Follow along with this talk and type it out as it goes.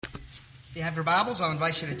If you have your Bibles, I'll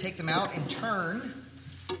invite you to take them out and turn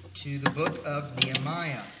to the book of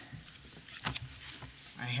Nehemiah.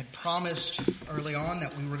 I had promised early on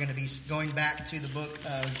that we were going to be going back to the book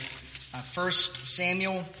of 1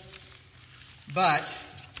 Samuel, but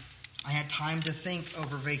I had time to think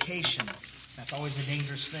over vacation. That's always a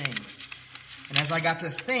dangerous thing. And as I got to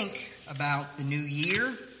think about the new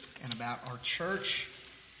year and about our church,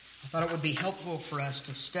 I thought it would be helpful for us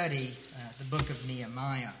to study the book of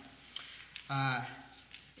Nehemiah.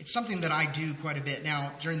 It's something that I do quite a bit.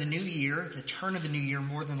 Now, during the new year, the turn of the new year,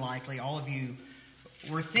 more than likely, all of you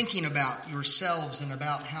were thinking about yourselves and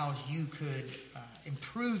about how you could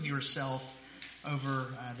improve yourself over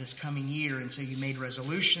this coming year. And so you made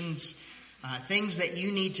resolutions, things that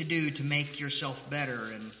you need to do to make yourself better.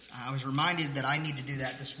 And I was reminded that I need to do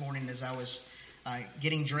that this morning as I was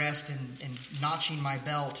getting dressed and notching my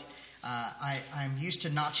belt. I'm used to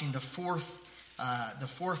notching the fourth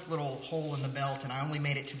little hole in the belt, and I only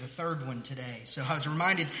made it to the third one today. So I was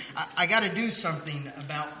reminded I got to do something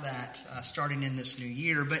about that starting in this new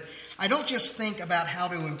year. But I don't just think about how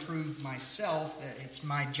to improve myself. It's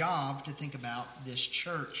my job to think about this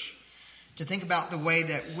church, to think about the way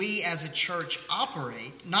that we as a church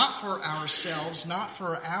operate, not for ourselves, not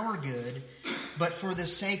for our good, but for the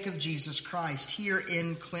sake of Jesus Christ, here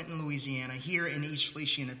in Clinton, Louisiana, here in East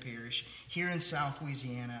Feliciana Parish, here in South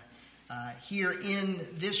Louisiana, here in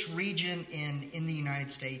this region and in the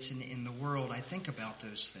United States and in the world. I think about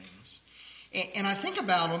those things. And I think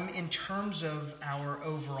about them in terms of our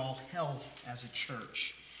overall health as a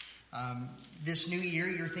church. This new year,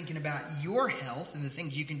 you're thinking about your health and the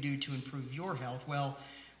things you can do to improve your health. Well,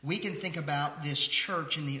 we can think about this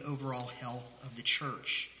church and the overall health of the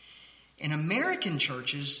church. In American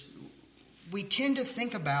churches, we tend to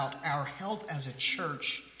think about our health as a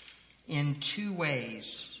church in two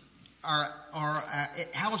ways.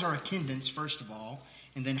 How is our attendance, first of all,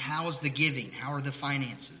 and then how is the giving? How are the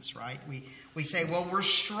finances, right? We say, well, we're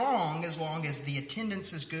strong as long as the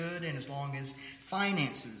attendance is good and as long as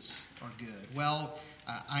finances are good. Well,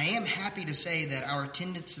 I am happy to say that our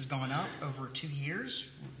attendance has gone up over 2 years.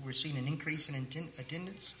 We're seeing an increase in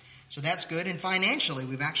attendance, so that's good. And financially,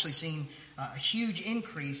 we've actually seen a huge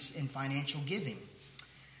increase in financial giving.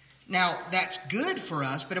 Now, that's good for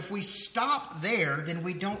us, but if we stop there, then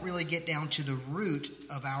we don't really get down to the root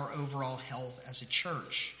of our overall health as a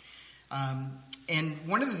church. And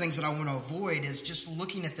one of the things that I want to avoid is just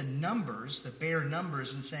looking at the numbers, the bare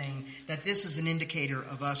numbers, and saying that this is an indicator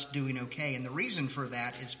of us doing okay. And the reason for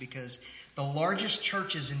that is because the largest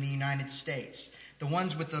churches in the United States, the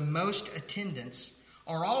ones with the most attendance,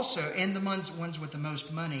 are also, and the ones with the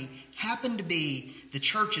most money, happen to be the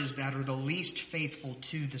churches that are the least faithful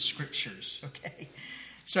to the Scriptures, okay?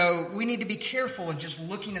 So we need to be careful in just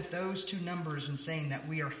looking at those two numbers and saying that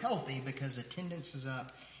we are healthy because attendance is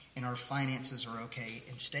up and our finances are okay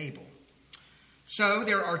and stable. So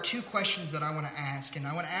there are two questions that I want to ask, and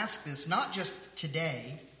I want to ask this not just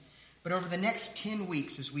today, but over the next 10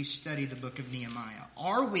 weeks as we study the book of Nehemiah.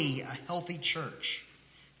 Are we a healthy church?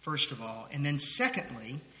 First of all. And then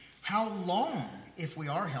secondly, how long, if we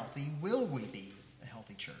are healthy, will we be a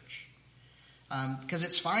healthy church? Because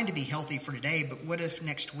it's fine to be healthy for today, but what if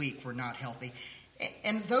next week we're not healthy?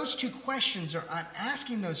 And those two questions, I'm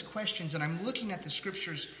asking those questions and I'm looking at the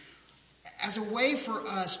Scriptures as a way for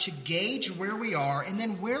us to gauge where we are and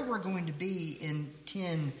then where we're going to be in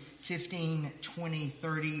 10, 15, 20,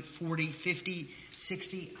 30, 40, 50,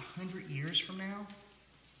 60, 100 years from now,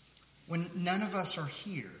 when none of us are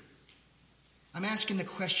here. I'm asking the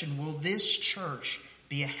question, will this church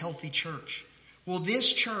be a healthy church? Will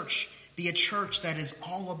this church be a church that is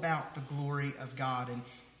all about the glory of God?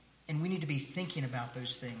 And we need to be thinking about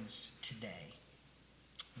those things today.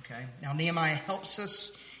 Okay? Now, Nehemiah helps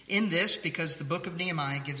us in this because the book of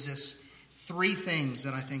Nehemiah gives us three things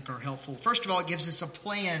that I think are helpful. First of all, it gives us a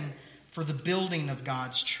plan for the building of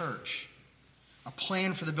God's church. A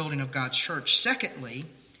plan for the building of God's church. Secondly,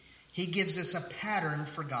 he gives us a pattern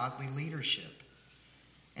for godly leadership.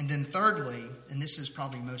 And then thirdly, and this is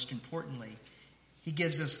probably most importantly, he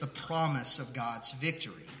gives us the promise of God's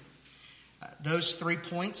victory. Those 3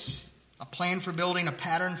 points, a plan for building, a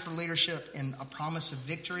pattern for leadership, and a promise of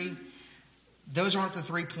victory, those aren't the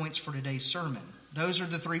 3 points for today's sermon. Those are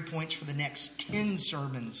the 3 points for the next 10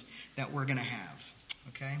 sermons that we're going to have.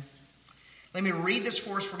 Okay? Let me read this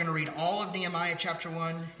for us. We're going to read all of Nehemiah chapter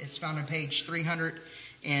 1. It's found on page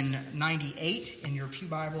 398 in your Pew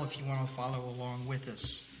Bible if you want to follow along with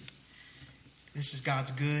us. This is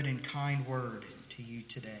God's good and kind word to you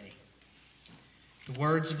today. The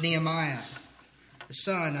words of Nehemiah, the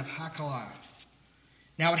son of Hakaliah.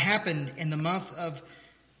 Now it happened in the month of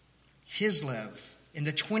Kislev. In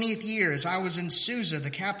the 20th year, as I was in Susa, the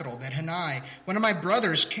capital, that Hanai, one of my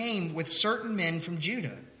brothers, came with certain men from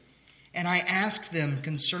Judah. And I asked them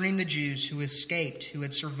concerning the Jews who escaped, who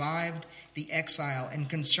had survived the exile, and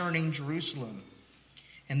concerning Jerusalem.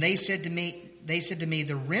 And they said to me,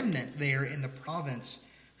 the remnant there in the province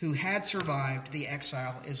who had survived the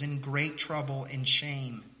exile is in great trouble and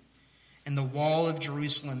shame. And the wall of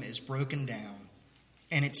Jerusalem is broken down,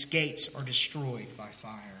 and its gates are destroyed by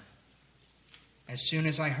fire. As soon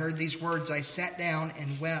as I heard these words, I sat down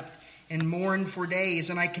and wept and mourned for days,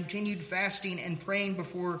 and I continued fasting and praying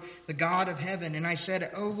before the God of heaven. And I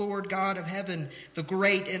said, O Lord God of heaven, the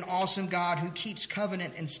great and awesome God who keeps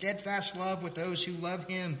covenant and steadfast love with those who love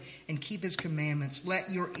him and keep his commandments,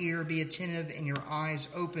 let your ear be attentive and your eyes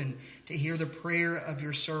open to hear the prayer of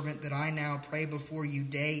your servant that I now pray before you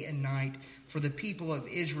day and night for the people of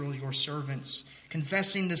Israel, your servants,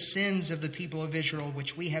 confessing the sins of the people of Israel,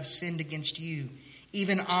 which we have sinned against you.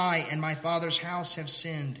 Even I and my father's house have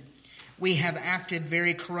sinned. We have acted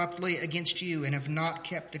very corruptly against you and have not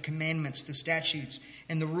kept the commandments, the statutes,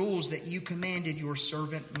 and the rules that you commanded your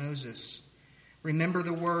servant Moses. Remember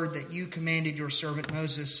the word that you commanded your servant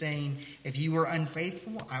Moses, saying, if you are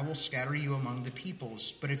unfaithful, I will scatter you among the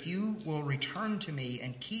peoples. But if you will return to me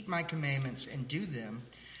and keep my commandments and do them,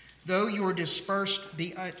 though you're dispersed to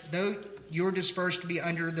be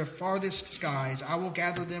under the farthest skies, I will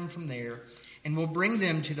gather them from there and will bring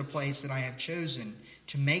them to the place that I have chosen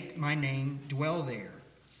to make my name dwell there.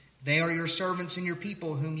 They are your servants and your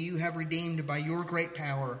people, whom you have redeemed by your great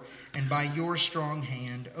power and by your strong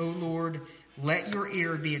hand. O Lord, let your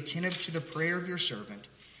ear be attentive to the prayer of your servant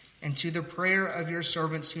and to the prayer of your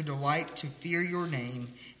servants who delight to fear your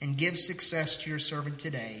name, and give success to your servant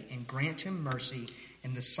today, and grant him mercy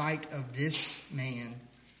in the sight of this man.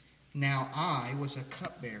 Now I was a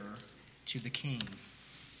cupbearer to the king.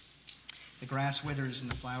 The grass withers and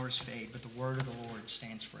the flowers fade, but the word of the Lord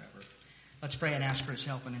stands forever. Let's pray and ask for his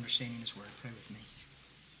help in understanding his word. Pray with me.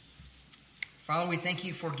 Father, we thank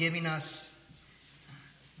you for giving us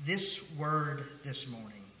this word this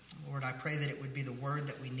morning. Lord, I pray that it would be the word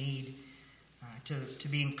that we need to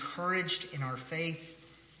be encouraged in our faith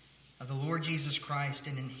of the Lord Jesus Christ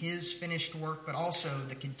and in his finished work, but also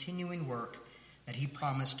the continuing work that he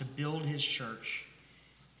promised to build his church,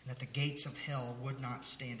 and that the gates of hell would not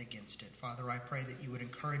stand against it. Father, I pray that you would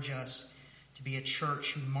encourage us to be a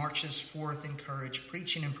church who marches forth in courage,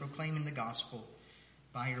 preaching and proclaiming the gospel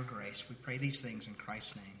by your grace. We pray these things in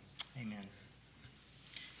Christ's name. Amen.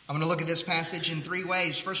 I want to look at this passage in three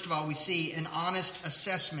ways. First of all, we see an honest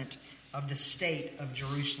assessment of the state of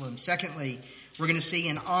Jerusalem. Secondly, we're going to see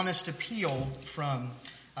an honest appeal from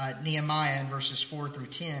Nehemiah in verses 4 through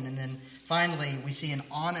 10. And then finally, we see an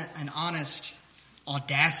honest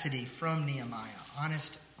audacity from Nehemiah.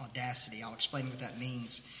 Honest audacity. I'll explain what that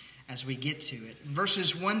means as we get to it. In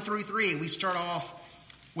verses 1 through 3, we start off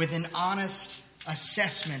with an honest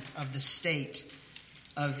assessment of the state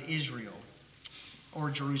of Israel or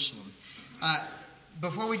Jerusalem.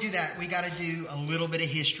 Before we do that, we got to do a little bit of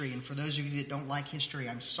history. And for those of you that don't like history,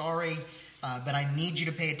 I'm sorry, but I need you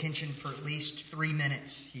to pay attention for at least 3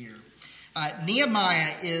 minutes here. Nehemiah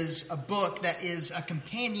is a book that is a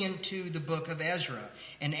companion to the book of Ezra.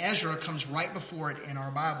 And Ezra comes right before it in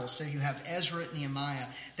our Bible. So you have Ezra, Nehemiah.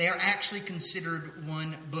 They are actually considered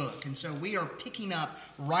one book. And so we are picking up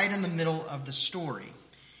right in the middle of the story.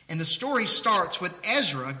 And the story starts with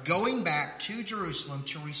Ezra going back to Jerusalem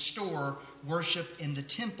to restore worship in the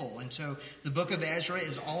temple. And so the book of Ezra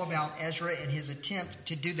is all about Ezra and his attempt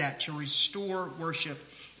to do that, to restore worship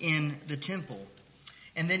in the temple.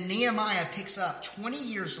 And then Nehemiah picks up 20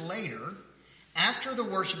 years later, after the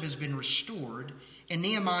worship has been restored, and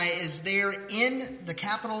Nehemiah is there in the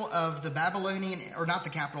capital of the Babylonian, or not the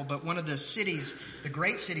capital, but one of the cities, the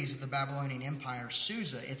great cities of the Babylonian Empire,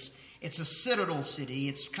 Susa. It's a citadel city.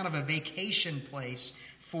 It's kind of a vacation place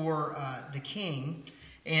for the king.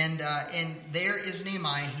 And there is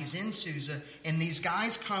Nehemiah. He's in Susa. And these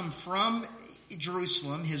guys come from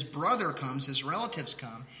Jerusalem. His brother comes, his relatives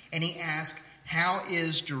come, and he asks, how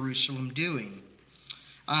is Jerusalem doing?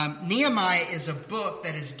 Nehemiah is a book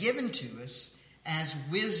that is given to us as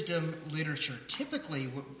wisdom literature. Typically,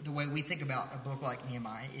 the way we think about a book like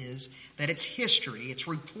Nehemiah is that it's history. It's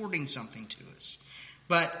reporting something to us.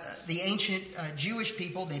 But the ancient Jewish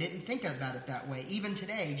people, they didn't think about it that way. Even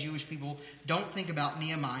today, Jewish people don't think about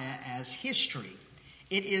Nehemiah as history.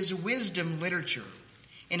 It is wisdom literature.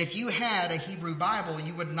 And if you had a Hebrew Bible,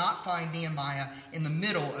 you would not find Nehemiah in the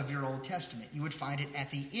middle of your Old Testament. You would find it at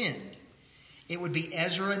the end. It would be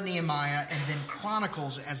Ezra, Nehemiah, and then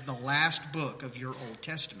Chronicles as the last book of your Old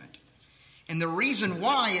Testament. And the reason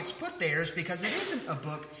why it's put there is because it isn't a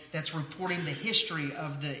book that's reporting the history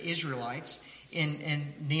of the Israelites in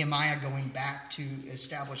Nehemiah going back to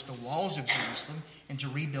establish the walls of Jerusalem and to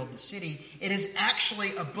rebuild the city. It is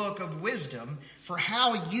actually a book of wisdom for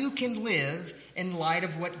how you can live in light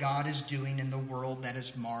of what God is doing in the world that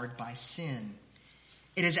is marred by sin.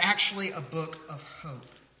 It is actually a book of hope.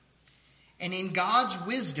 And in God's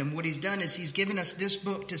wisdom, what he's done is he's given us this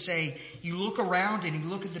book to say, you look around and you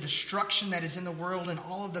look at the destruction that is in the world and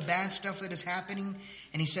all of the bad stuff that is happening.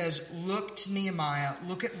 And he says, look to Nehemiah,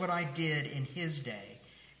 look at what I did in his day.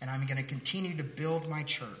 And I'm going to continue to build my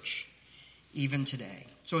church even today.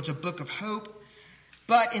 So it's a book of hope.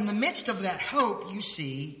 But in the midst of that hope, you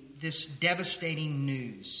see this devastating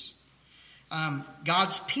news.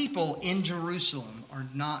 God's people in Jerusalem are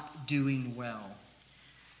not doing well.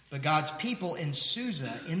 But God's people in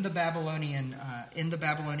Susa, in the Babylonian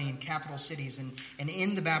capital cities and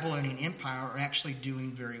in the Babylonian Empire are actually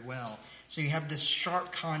doing very well. So you have this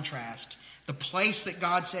sharp contrast. The place that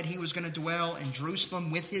God said he was going to dwell in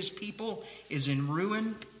Jerusalem with his people is in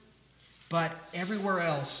ruin. But everywhere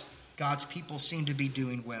else, God's people seem to be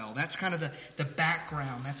doing well. That's kind of the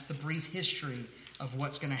background. That's the brief history of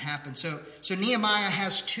what's going to happen. So Nehemiah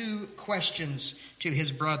has two questions to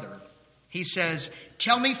his brother. He says,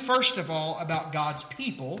 tell me first of all about God's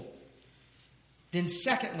people. Then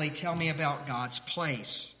secondly, tell me about God's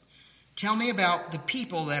place. Tell me about the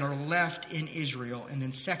people that are left in Israel. And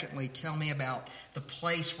then secondly, tell me about the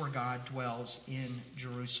place where God dwells in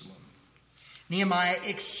Jerusalem. Nehemiah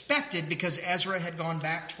expected, because Ezra had gone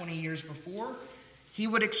back 20 years before, he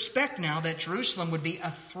would expect now that Jerusalem would be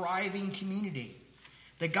a thriving community.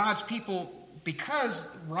 That God's people, because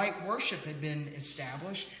right worship had been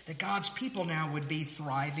established, that God's people now would be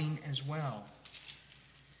thriving as well.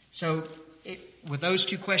 So with those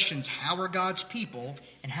two questions, how are God's people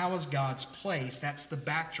and how is God's place? That's the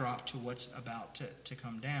backdrop to what's about to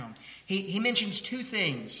come down. He mentions two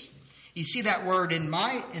things. You see that word in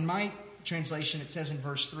my translation, it says in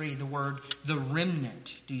verse 3, the word the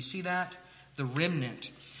remnant. Do you see that? The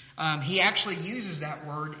remnant. He actually uses that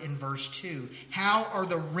word in verse 2. How are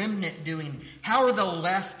the remnant doing? How are the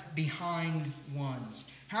left behind ones?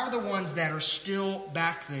 How are the ones that are still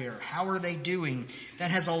back there? How are they doing?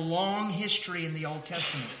 That has a long history in the Old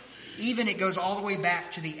Testament. Even it goes all the way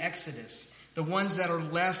back to the Exodus. The ones that are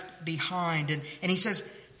left behind. And he says,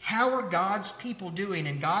 how are God's people doing?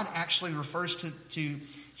 And God actually refers to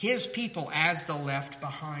his people as the left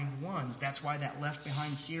behind ones. That's why that Left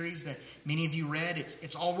Behind series that many of you read,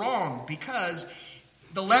 it's all wrong, because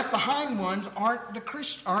the left behind ones aren't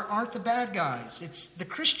the bad guys. It's the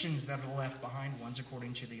Christians that are the left behind ones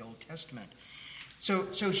according to the Old Testament. So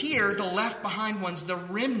here, the left behind ones, the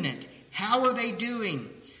remnant, how are they doing?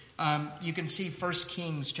 You can see 1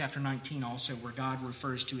 Kings chapter 19 also, where God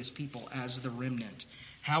refers to his people as the remnant.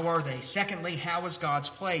 How are they? Secondly, how is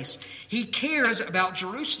God's place? He cares about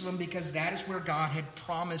Jerusalem because that is where God had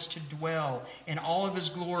promised to dwell in all of his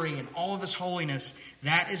glory and all of his holiness.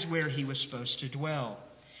 That is where he was supposed to dwell.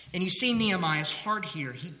 And you see Nehemiah's heart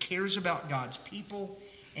here. He cares about God's people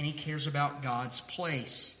and he cares about God's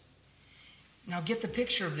place. Now get the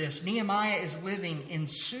picture of this. Nehemiah is living in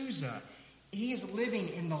Susa. He is living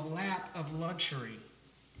in the lap of luxury.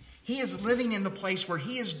 He is living in the place where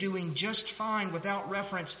he is doing just fine without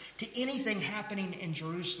reference to anything happening in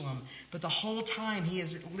Jerusalem. But the whole time he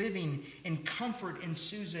is living in comfort in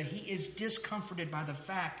Susa, he is discomforted by the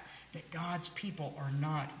fact that God's people are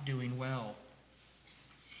not doing well.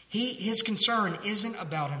 His concern isn't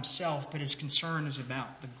about himself, but his concern is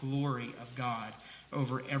about the glory of God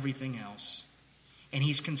over everything else. And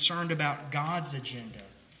he's concerned about God's agenda,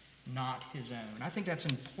 not his own. I think that's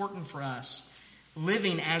important for us.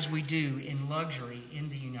 Living as we do in luxury in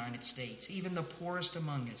the United States. Even the poorest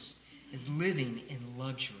among us is living in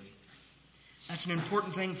luxury. That's an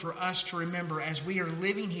important thing for us to remember as we are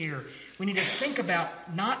living here. We need to think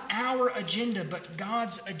about not our agenda, but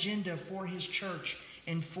God's agenda for his church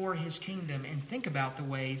and for his kingdom. And think about the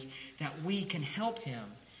ways that we can help him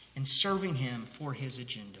in serving him for his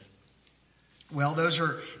agenda. Well, those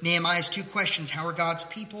are Nehemiah's two questions. How are God's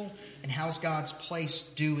people and how's God's place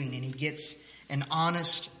doing? And he gets an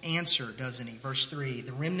honest answer, doesn't he? Verse 3,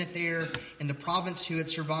 the remnant there in the province who had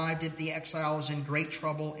survived at the exile is in great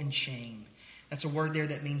trouble and shame. That's a word there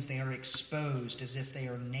that means they are exposed, as if they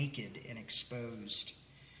are naked and exposed.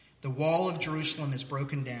 The wall of Jerusalem is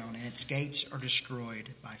broken down and its gates are destroyed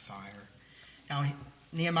by fire. Now,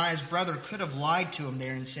 Nehemiah's brother could have lied to him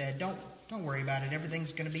there and said, don't worry about it.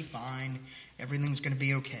 Everything's going to be fine. Everything's going to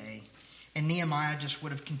be okay. And Nehemiah just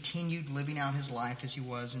would have continued living out his life as he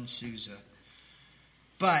was in Susa.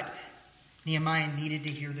 But Nehemiah needed to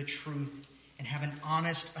hear the truth and have an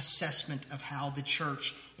honest assessment of how the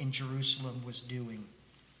church in Jerusalem was doing.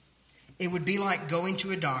 It would be like going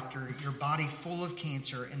to a doctor, your body full of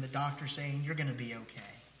cancer, and the doctor saying, you're going to be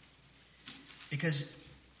okay. Because,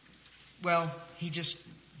 well, he just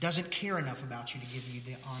doesn't care enough about you to give you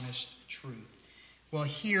the honest truth. Well,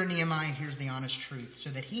 here Nehemiah hears the honest truth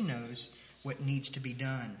so that he knows what needs to be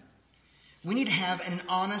done. We need to have an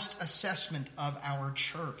honest assessment of our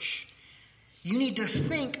church. You need to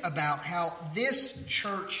think about how this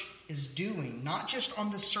church is doing, not just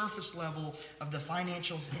on the surface level of the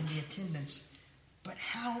financials and the attendance, but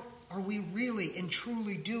how are we really and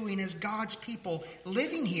truly doing as God's people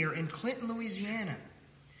living here in Clinton, Louisiana?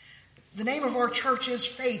 The name of our church is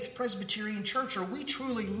Faith Presbyterian Church. Are we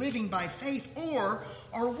truly living by faith, or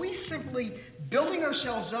are we simply building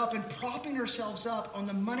ourselves up and propping ourselves up on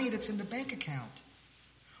the money that's in the bank account?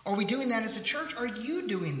 Are we doing that as a church? Are you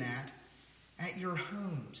doing that at your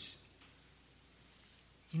homes?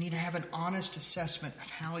 You need to have an honest assessment of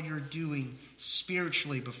how you're doing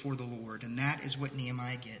spiritually before the Lord. And that is what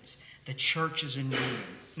Nehemiah gets. The church is in ruin.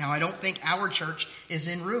 Now, I don't think our church is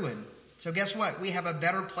in ruin. So guess what? We have a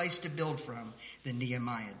better place to build from than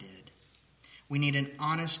Nehemiah did. We need an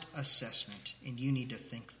honest assessment, and you need to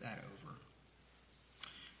think that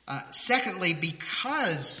over. Secondly,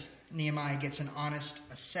 because Nehemiah gets an honest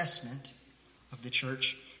assessment of the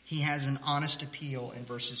church, he has an honest appeal in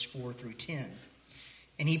verses 4 through 10.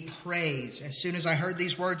 And he prays, as soon as I heard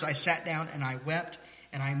these words, I sat down and I wept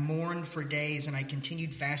and I mourned for days and I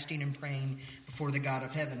continued fasting and praying before the God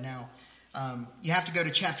of heaven. Now, you have to go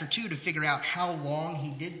to chapter 2 to figure out how long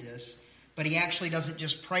he did this. But he actually doesn't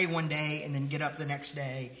just pray one day and then get up the next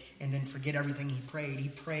day and then forget everything he prayed. He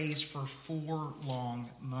prays for 4 long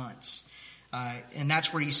months. And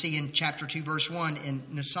that's where you see in chapter 2, verse 1, in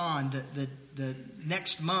Nisan, the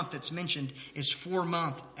next month that's mentioned is 4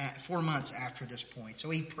 months after this point. So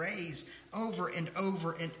he prays over and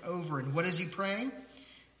over and over. And what does he pray?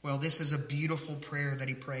 Well, this is a beautiful prayer that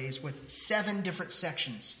he prays with 7 different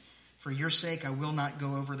sections. For your sake, I will not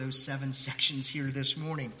go over those 7 sections here this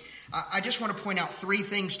morning. I just want to point out 3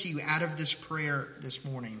 things to you out of this prayer this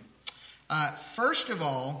morning. First of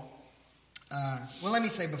all, let me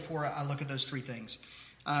say before I look at those 3 things,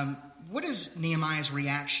 what is Nehemiah's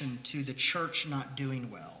reaction to the church not doing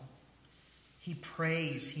well? He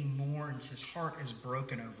prays, he mourns, his heart is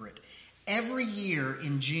broken over it. Every year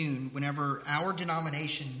in June, whenever our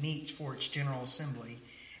denomination meets for its General Assembly,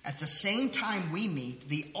 at the same time we meet,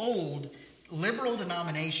 the old liberal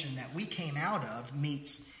denomination that we came out of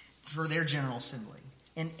meets for their General Assembly.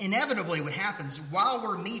 And inevitably what happens while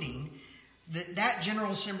we're meeting, that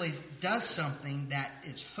General Assembly does something that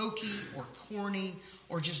is hokey or corny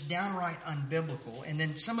or just downright unbiblical. And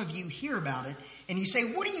then some of you hear about it and you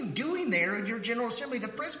say, what are you doing there in your General Assembly? The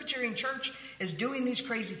Presbyterian Church is doing these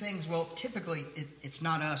crazy things. Well, typically it's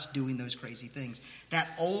not us doing those crazy things. That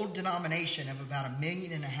old denomination of about 1.5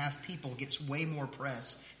 million people gets way more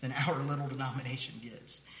press than our little denomination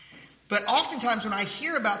gets. But oftentimes when I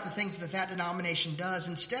hear about the things that denomination does,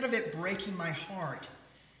 instead of it breaking my heart,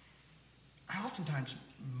 I oftentimes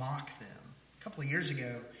mock them. A couple of years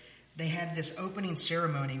ago, they had this opening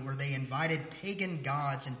ceremony where they invited pagan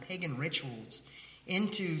gods and pagan rituals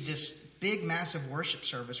into this big, massive worship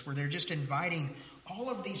service where they're just inviting all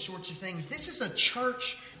of these sorts of things. This is a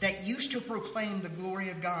church that used to proclaim the glory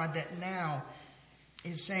of God that now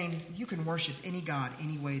is saying you can worship any God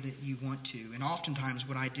any way that you want to. And oftentimes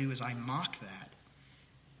what I do is I mock that,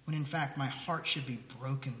 when in fact my heart should be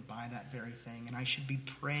broken by that very thing, and I should be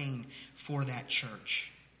praying for that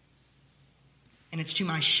church. And it's to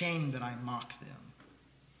my shame that I mock them.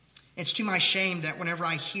 It's to my shame that whenever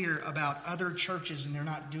I hear about other churches and they're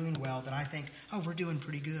not doing well, that I think, oh, we're doing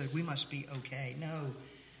pretty good. We must be okay. No,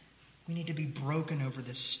 we need to be broken over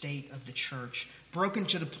the state of the church, broken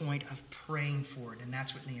to the point of praying for it. And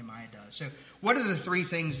that's what Nehemiah does. So what are the 3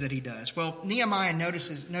 things that he does? Well, Nehemiah notice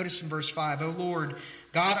in verse 5, O Lord,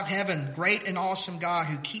 God of heaven, great and awesome God,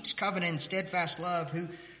 who keeps covenant and steadfast love, who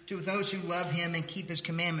to those who love him and keep his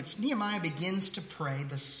commandments. Nehemiah begins to pray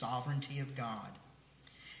the sovereignty of God.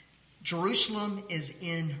 Jerusalem is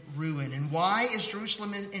in ruin. And why is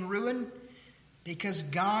Jerusalem in ruin? Because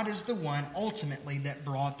God is the one ultimately that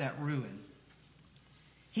brought that ruin.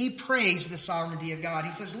 He prays the sovereignty of God.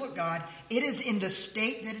 He says, look, God, it is in the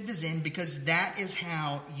state that it is in because that is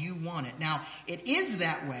how you want it. Now, it is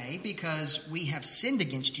that way because we have sinned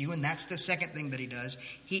against you, and that's the second thing that he does.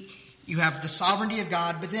 You have the sovereignty of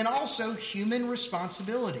God, but then also human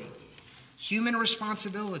responsibility. Human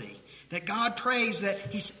responsibility. that God prays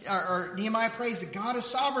that Nehemiah prays that God is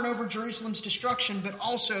sovereign over Jerusalem's destruction, but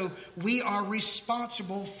also we are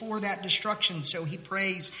responsible for that destruction. So he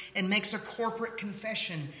prays and makes a corporate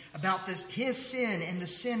confession about his sin and the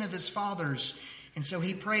sin of his fathers. And so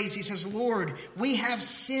he prays, he says, Lord, we have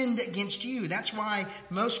sinned against you. That's why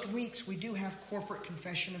most weeks we do have corporate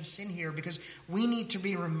confession of sin here, because we need to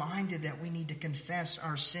be reminded that we need to confess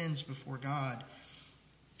our sins before God.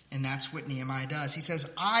 And that's what Nehemiah does. He says,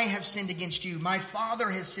 I have sinned against you. My father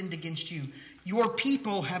has sinned against you. Your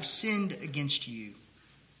people have sinned against you.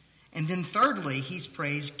 And then thirdly, he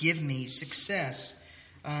prays, give me success.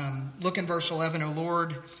 Look in verse 11, O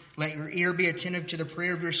Lord, let your ear be attentive to the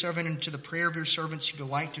prayer of your servant and to the prayer of your servants who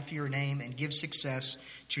delight to fear your name, and give success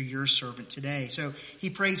to your servant today. So he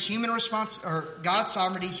prays God's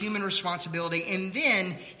sovereignty, human responsibility, and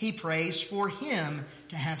then he prays for him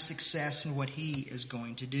to have success in what he is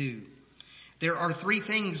going to do. There are three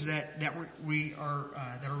things that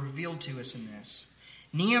are revealed to us in this.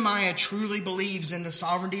 Nehemiah truly believes in the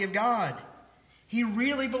sovereignty of God. He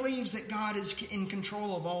really believes that God is in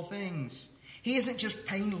control of all things. He isn't just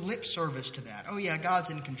paying lip service to that. Oh yeah, God's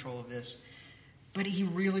in control of this. But he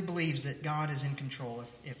really believes that God is in control.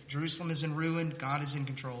 If Jerusalem is in ruin, God is in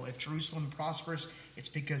control. If Jerusalem prospers, it's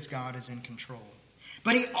because God is in control.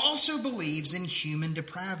 But he also believes in human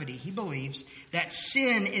depravity. He believes that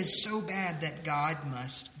sin is so bad that God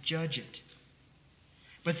must judge it.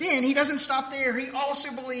 But then he doesn't stop there. He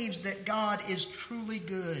also believes that God is truly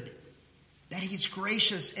good, that he's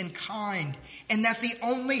gracious and kind, and that the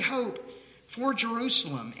only hope for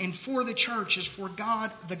Jerusalem and for the church is for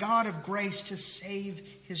God, the God of grace, to save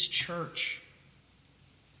his church.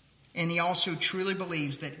 And he also truly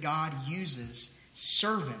believes that God uses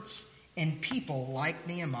servants and people like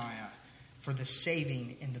Nehemiah for the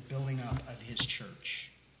saving and the building up of his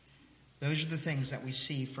church. Those are the things that we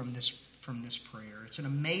see from this prayer. It's an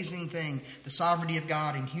amazing thing, the sovereignty of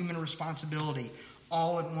God and human responsibility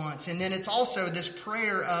all at once. And then it's also this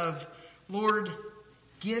prayer of, Lord,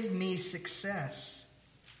 give me success.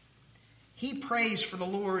 He prays for the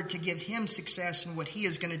Lord to give him success in what he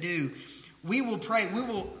is going to do. We will pray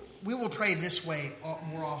this way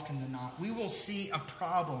more often than not. We will see a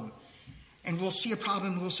problem. And we'll see a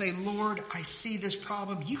problem and we'll say, Lord, I see this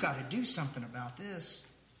problem. You got to do something about this.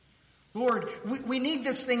 Lord, we need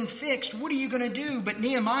this thing fixed. What are you going to do? But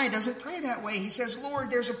Nehemiah doesn't pray that way. He says, Lord,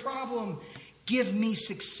 there's a problem. Give me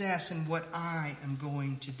success in what I am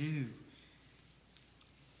going to do.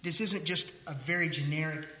 This isn't just a very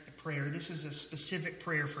generic prayer. This is a specific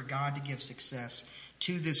prayer for God to give success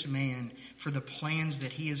to this man for the plans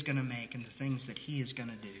that he is going to make and the things that he is going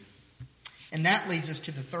to do. And that leads us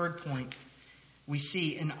to the third point. We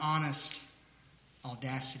see an honest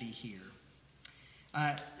audacity here.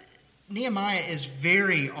 Nehemiah is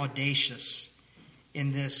very audacious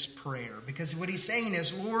in this prayer because what he's saying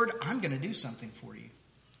is, Lord, I'm going to do something for you.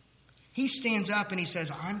 He stands up and he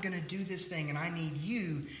says, I'm going to do this thing and I need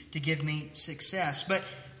you to give me success. But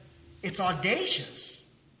it's audacious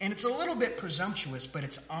and it's a little bit presumptuous, but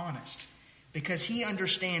it's honest because he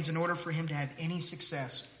understands in order for him to have any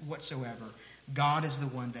success whatsoever, God is the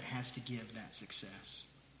one that has to give that success.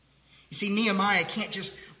 You see, Nehemiah can't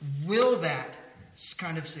just will that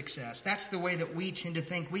kind of success. That's the way that we tend to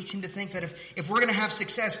think. We tend to think that if we're going to have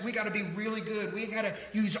success, we got to be really good. We got to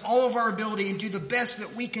use all of our ability and do the best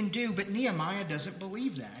that we can do. But Nehemiah doesn't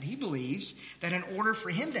believe that. He believes that in order for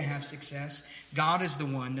him to have success, God is the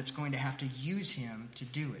one that's going to have to use him to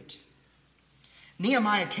do it.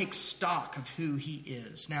 Nehemiah takes stock of who he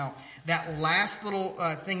is. Now, that last little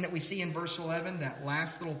thing that we see in verse 11, that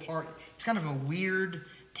last little part, it's kind of a weird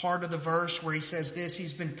part of the verse where he says this.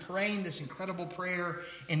 He's been praying this incredible prayer,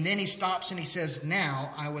 and then he stops and he says,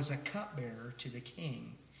 now I was a cupbearer to the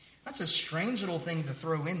king. That's a strange little thing to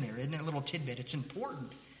throw in there, isn't it? A little tidbit. It's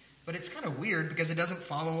important, but it's kind of weird because it doesn't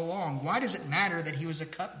follow along. Why does it matter that he was a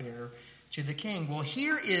cupbearer to the king? Well,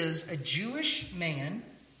 here is a Jewish man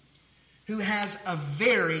who has a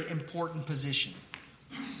very important position.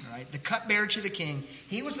 Right? The cupbearer to the king.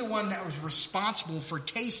 He was the one that was responsible for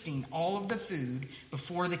tasting all of the food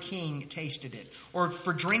before the king tasted it, or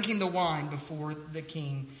for drinking the wine before the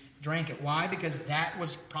king drank it. Why? Because that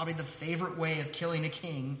was probably the favorite way of killing a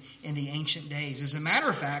king in the ancient days. As a matter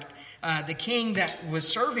of fact, the king that was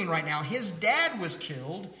serving right now, his dad was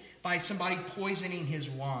killed by somebody poisoning his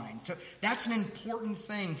wine. So that's an important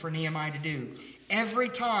thing for Nehemiah to do. Every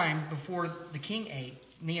time before the king ate,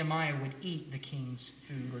 Nehemiah would eat the king's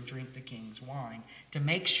food or drink the king's wine to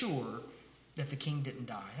make sure that the king didn't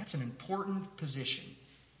die. That's an important position.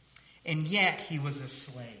 And yet he was a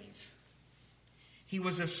slave. He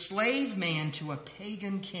was a slave man to a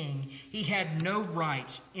pagan king. He had no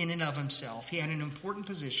rights in and of himself. He had an important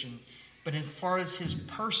position, but as far as his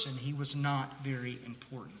person, he was not very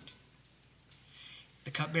important.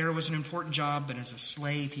 The cupbearer was an important job, but as a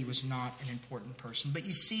slave, he was not an important person. But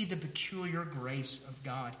you see the peculiar grace of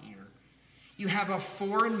God here. You have a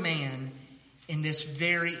foreign man in this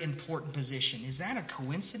very important position. Is that a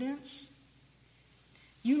coincidence?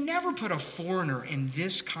 You never put a foreigner in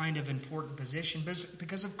this kind of important position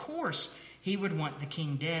because, of course, he would want the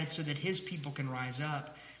king dead so that his people can rise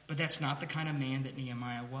up. But that's not the kind of man that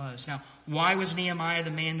Nehemiah was. Now, why was Nehemiah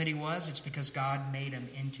the man that he was? It's because God made him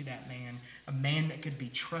into that man, a man that could be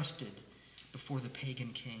trusted before the pagan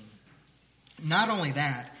king. Not only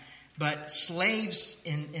that, but slaves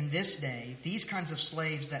in this day, these kinds of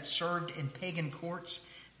slaves that served in pagan courts,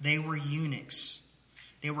 they were eunuchs.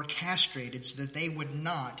 They were castrated so that they would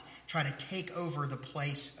not try to take over the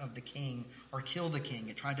place of the king or kill the king.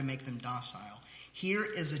 It tried to make them docile. Here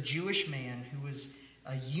is a Jewish man who was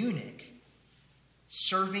a eunuch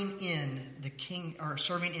serving in the king, or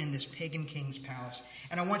serving in this pagan king's palace.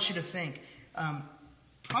 And I want you to think,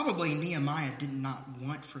 probably Nehemiah did not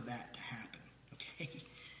want for that to happen. Okay,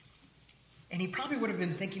 and he probably would have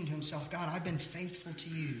been thinking to himself, God, I've been faithful to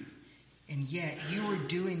you, and yet you are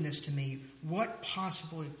doing this to me. What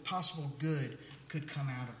possible good could come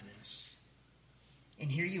out of this? And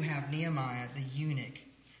here you have Nehemiah, the eunuch,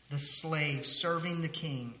 the slave, serving the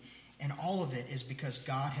king. And all of it is because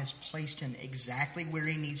God has placed him exactly where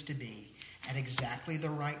he needs to be at exactly the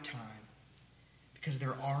right time. Because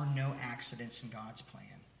there are no accidents in God's plan.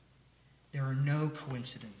 There are no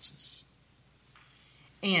coincidences.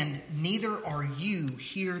 And neither are you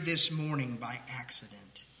here this morning by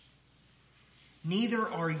accident. Neither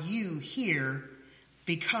are you here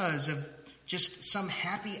because of just some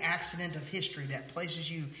happy accident of history that places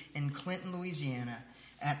you in Clinton, Louisiana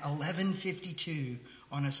at 11:52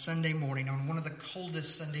 on a Sunday morning, on one of the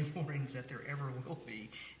coldest Sunday mornings that there ever will be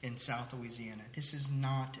in South Louisiana. This is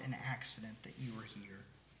not an accident that you are here.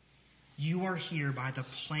 You are here by the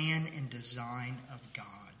plan and design of God.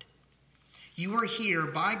 You are here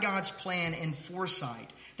by God's plan and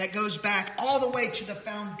foresight that goes back all the way to the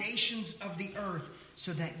foundations of the earth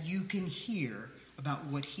so that you can hear about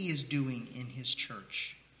what he is doing in his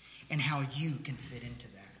church and how you can fit into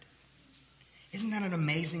that. Isn't that an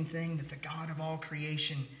amazing thing that the God of all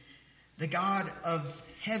creation, the God of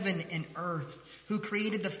heaven and earth, who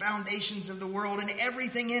created the foundations of the world and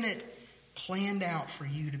everything in it, planned out for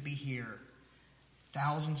you to be here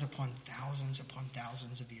thousands upon thousands upon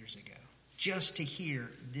thousands of years ago, just to hear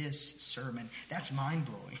this sermon? That's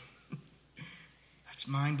mind-blowing. That's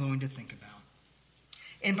mind-blowing to think about.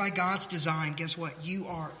 And by God's design, guess what? You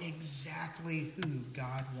are exactly who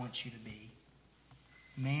God wants you to be.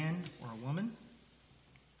 Man or a woman,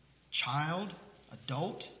 child,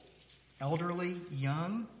 adult, elderly,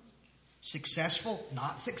 young, successful,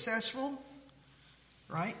 not successful,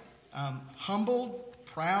 right? Humbled,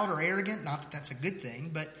 proud, or arrogant. Not that that's a good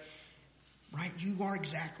thing, but right, you are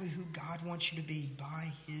exactly who God wants you to be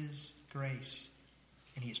by his grace.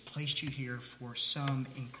 And he has placed you here for some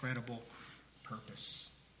incredible purpose.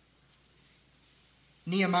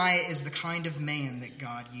 Nehemiah is the kind of man that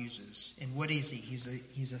God uses. And what is he?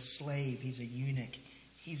 He's a slave. He's a eunuch.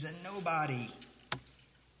 He's a nobody.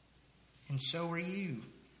 And so are you.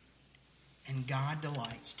 And God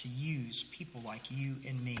delights to use people like you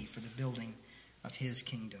and me for the building of his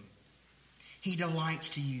kingdom. He delights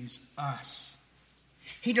to use us.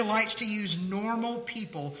 He delights to use normal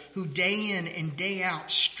people who day in and day out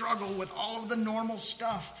struggle with all of the normal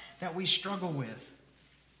stuff that we struggle with.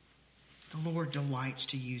 The Lord delights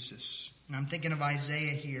to use us. And I'm thinking of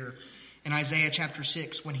Isaiah here in Isaiah chapter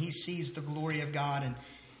 6 when he sees the glory of God.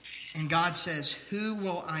 And God says, who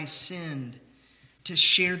will I send to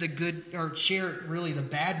share the good, or share really the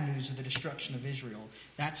bad news of the destruction of Israel?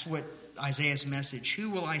 That's what Isaiah's message. Who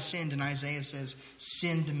will I send? And Isaiah says,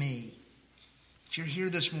 send me. If you're here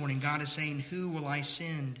this morning, God is saying, who will I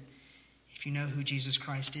send? If you know who Jesus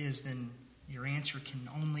Christ is, then your answer can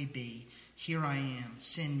only be, here I am,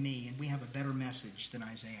 send me. And we have a better message than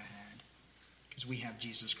Isaiah had, because we have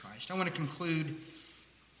Jesus Christ. I want to conclude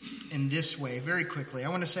in this way, very quickly. I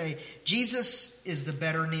want to say, Jesus is the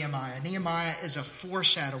better Nehemiah. Nehemiah is a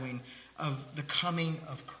foreshadowing of the coming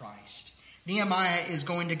of Christ. Nehemiah is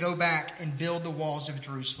going to go back and build the walls of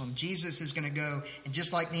Jerusalem. Jesus is going to go, and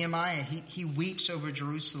just like Nehemiah, he weeps over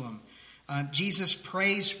Jerusalem. Jesus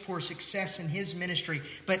prays for success in his ministry.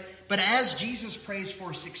 But as Jesus prays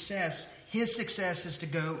for success, his success is to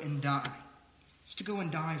go and die It's to go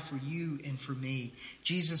and die for you and for me.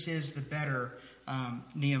 Jesus is the better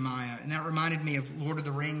Nehemiah. And that reminded me of Lord of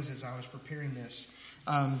the Rings as I was preparing this.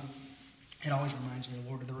 It always reminds me of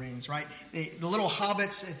Lord of the Rings, right? The little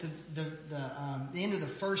hobbits at the end of the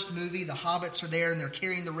first movie, the hobbits are there and they're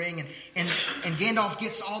carrying the ring. And Gandalf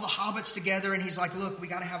gets all the hobbits together and he's like, look, we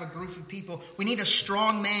got to have a group of people. We need a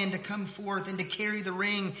strong man to come forth and to carry the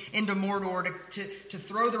ring into Mordor, to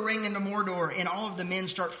throw the ring into Mordor. And all of the men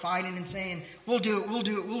start fighting and saying, we'll do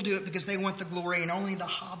it because they want the glory. And only the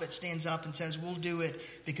hobbit stands up and says, we'll do it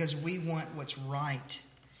because we want what's right.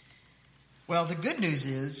 Well, the good news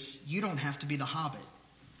is you don't have to be the hobbit.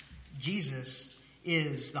 Jesus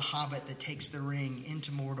is the hobbit that takes the ring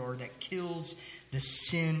into Mordor, that kills the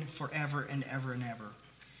sin forever and ever and ever.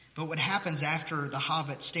 But what happens after the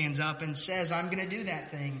hobbit stands up and says, I'm going to do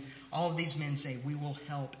that thing, all of these men say, we will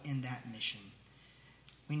help in that mission.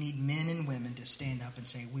 We need men and women to stand up and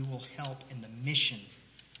say, we will help in the mission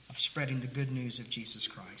of spreading the good news of Jesus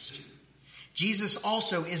Christ. Jesus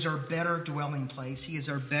also is our better dwelling place. He is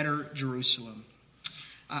our better Jerusalem.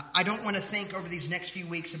 I don't want to think over these next few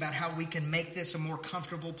weeks about how we can make this a more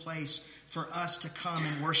comfortable place for us to come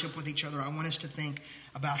and worship with each other. I want us to think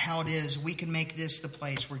about how it is we can make this the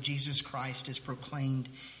place where Jesus Christ is proclaimed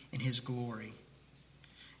in his glory.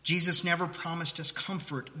 Jesus never promised us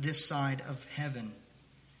comfort this side of heaven.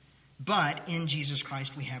 But in Jesus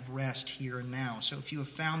Christ we have rest here and now. So if you have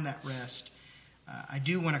found that rest, I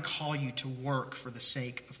do want to call you to work for the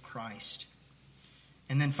sake of Christ.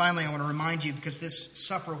 And then finally, I want to remind you, because this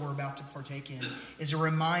supper we're about to partake in is a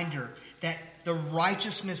reminder that the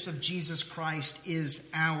righteousness of Jesus Christ is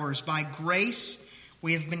ours. By grace,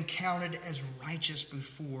 we have been counted as righteous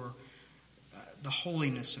before the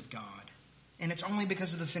holiness of God. And it's only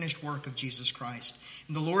because of the finished work of Jesus Christ.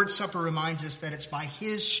 And the Lord's Supper reminds us that it's by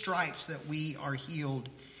his stripes that we are healed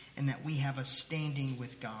and that we have a standing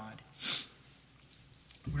with God.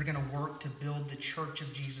 We're going to work to build the church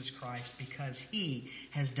of Jesus Christ because he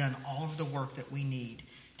has done all of the work that we need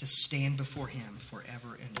to stand before him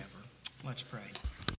forever and ever. Let's pray.